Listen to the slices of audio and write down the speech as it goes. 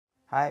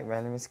Hi,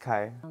 my name is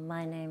Kai.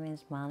 My name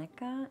is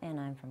Monica and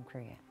I'm from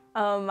Korea.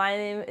 My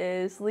name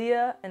is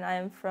Leah and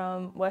I'm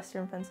from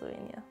Western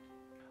Pennsylvania.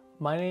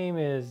 My name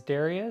is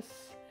Darius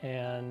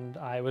and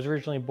I was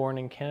originally born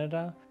in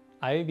Canada.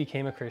 I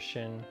became a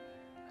Christian.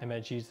 I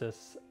met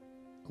Jesus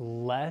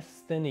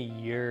less than a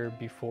year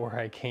before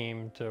I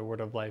came to Word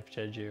of Life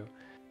Jeju.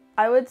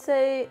 I would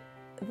say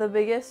the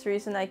biggest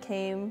reason I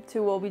came to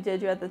WOLBI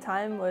Jeju at the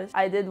time was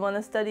I did want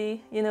to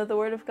study, the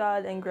Word of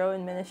God and grow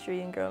in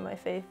ministry and grow in my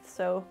faith.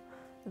 So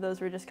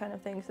those were just kind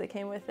of things that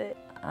came with it.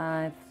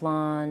 I've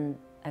learned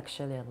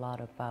actually a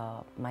lot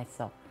about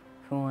myself,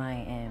 who I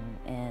am,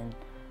 and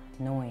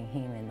knowing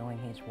Him and knowing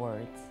His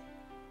words,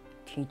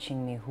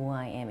 teaching me who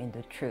I am in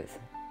the truth.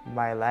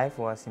 My life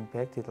was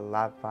impacted a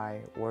lot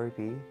by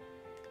WOLBI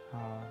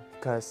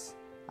because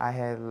I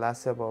had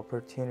lots of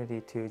opportunity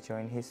to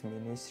join his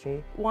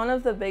ministry. One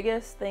of the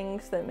biggest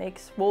things that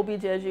makes WOLBI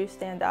Jeju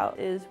stand out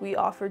is we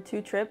offer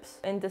 2 trips.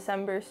 In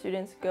December,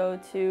 students go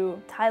to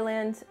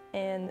Thailand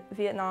and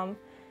Vietnam,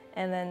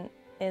 and then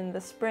in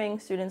the spring,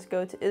 students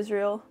go to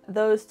Israel.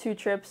 Those 2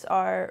 trips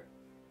are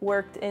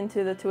worked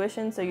into the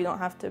tuition, so you don't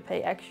have to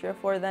pay extra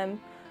for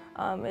them.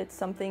 It's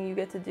something you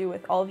get to do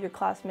with all of your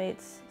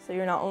classmates, so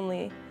you're not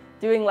only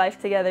doing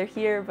life together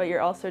here, but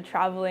you're also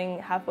traveling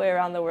halfway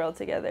around the world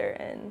together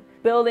and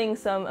building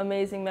some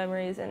amazing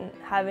memories and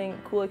having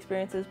cool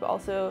experiences, but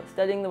also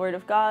studying the Word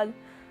of God,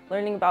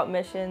 learning about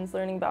missions,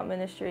 learning about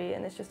ministry,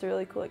 and it's just a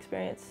really cool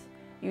experience.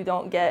 You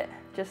don't get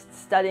just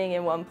studying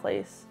in one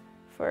place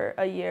for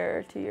a year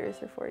or 2 years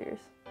or 4 years.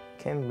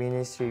 Camp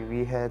ministry,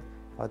 we had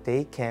a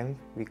day camp,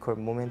 we call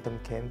Momentum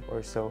Camp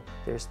or so.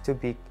 There's 2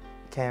 big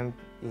camp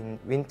in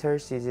winter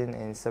season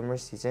and summer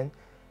season.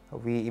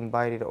 We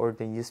invited all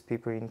the youth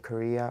people in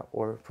Korea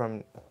or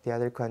from the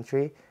other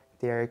country.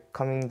 They are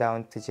coming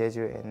down to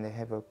Jeju and they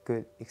have a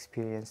good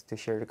experience to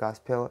share the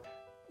gospel.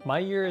 My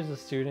year as a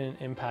student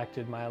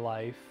impacted my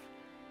life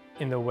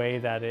in the way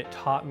that it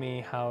taught me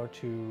how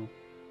to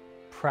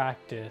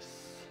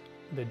practice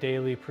the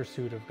daily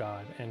pursuit of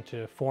God and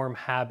to form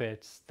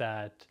habits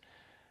that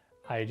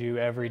I do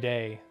every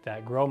day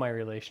that grow my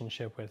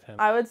relationship with Him.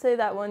 I would say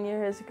that 1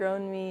 year has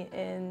grown me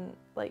in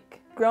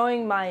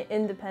growing my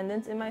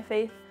independence in my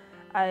faith.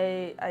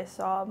 I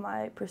saw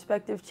my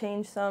perspective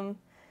change some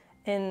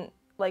in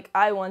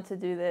I want to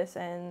do this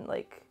and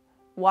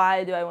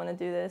why do I want to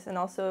do this, and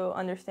also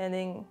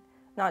understanding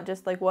not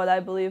just what I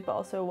believe but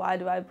also why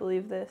do I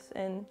believe this,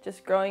 and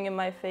just growing in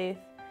my faith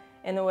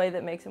in a way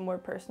that makes it more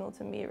personal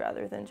to me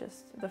rather than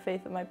just the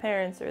faith of my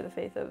parents or the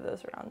faith of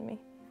those around me.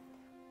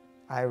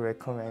 I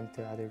recommend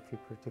to other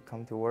people to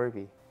come to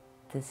WOLBI.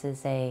 This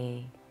is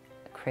a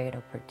great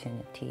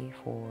opportunity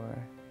for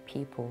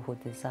people who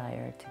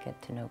desire to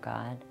get to know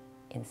God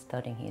in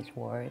studying His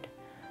Word,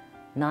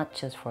 not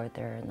just for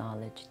their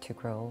knowledge to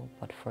grow,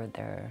 but for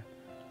their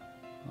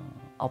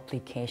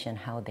application,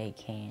 how they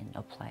can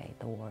apply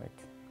the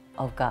words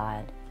of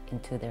God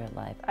into their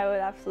life. I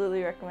would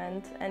absolutely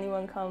recommend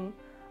anyone come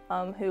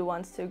who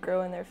wants to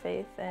grow in their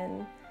faith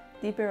and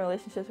deepen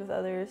relationships with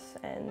others,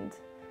 and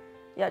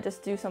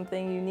just do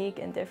something unique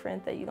and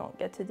different that you don't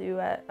get to do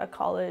at a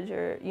college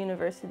or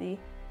university.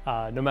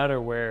 No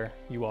matter where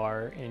you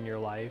are in your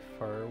life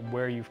or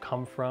where you've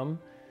come from,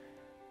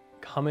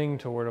 coming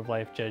to Word of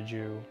Life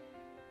Jeju,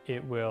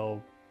 it will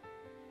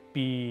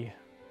be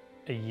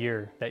a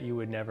year that you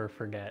would never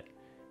forget,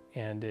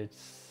 and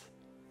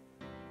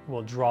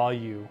will draw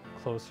you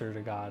closer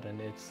to God,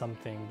 and it's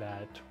something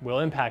that will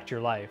impact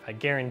your life. I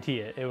guarantee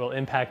it. It will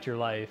impact your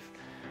life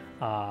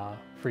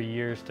for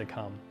years to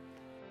come.